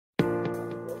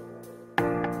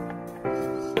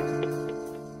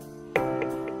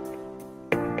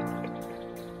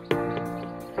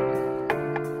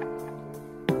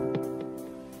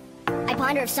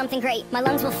ponder of something great. My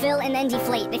lungs will fill and then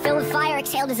deflate. They fill with fire,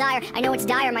 exhale desire. I know it's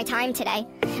dire, my time today.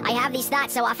 I have these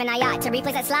thoughts so often I ought to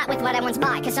replace that slot with what I once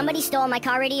bought. Cause somebody stole my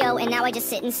car radio and now I just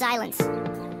sit in silence.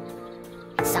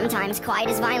 Sometimes quiet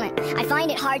is violent. I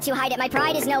find it hard to hide it. My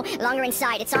pride is no longer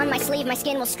inside. It's on my sleeve, my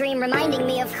skin will scream, reminding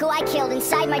me of who I killed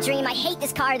inside my dream. I hate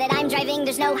this car that I'm driving,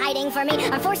 there's no hiding for me.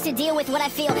 I'm forced to deal with what I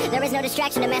feel. There is no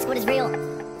distraction to mask what is real.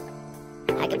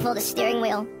 I could pull the steering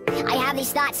wheel. I have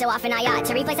these thoughts so often I ought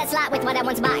to replace that slot with what I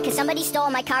once bought. Cause somebody stole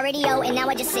my car radio and now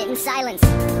I just sit in silence.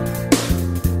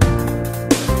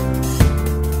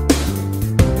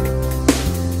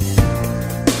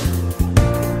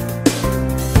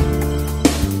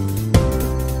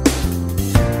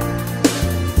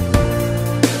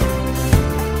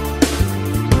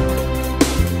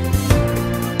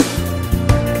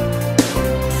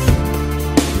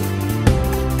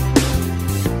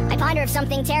 Of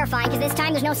something terrifying, cause this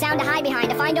time there's no sound to hide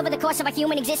behind. I find over the course of our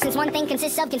human existence, one thing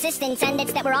consists of consistence, and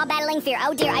it's that we're all battling fear.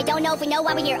 Oh dear, I don't know if we know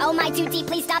why we're here. Oh my, too deep,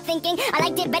 please stop thinking. I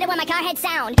liked it better when my car had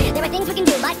sound. There are things we can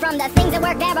do, but from the things that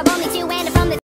work there are only two, and from the